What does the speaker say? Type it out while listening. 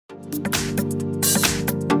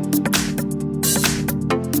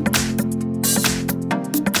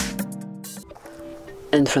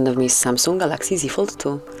In front of me is Samsung Galaxy Z Fold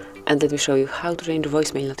 2, and let me show you how to change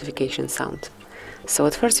voicemail notification sound. So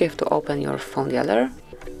at first you have to open your phone dialer,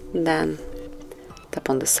 then tap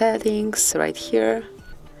on the settings right here,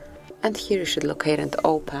 and here you should locate and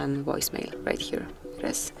open voicemail right here.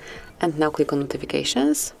 Yes. And now click on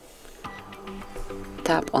notifications,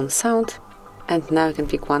 tap on sound, and now you can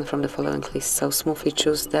pick one from the following list. So smoothly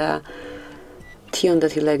choose the tune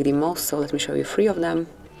that you like the most. So let me show you 3 of them.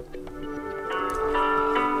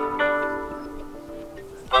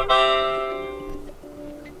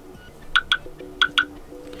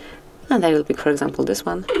 And I will pick, for example, this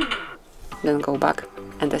one, then go back,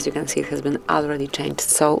 and as you can see, it has been already changed.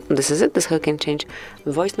 So this is it. This is how you can change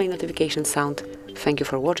voicemail notification sound. Thank you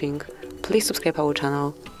for watching. Please subscribe our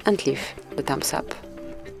channel and leave the thumbs up.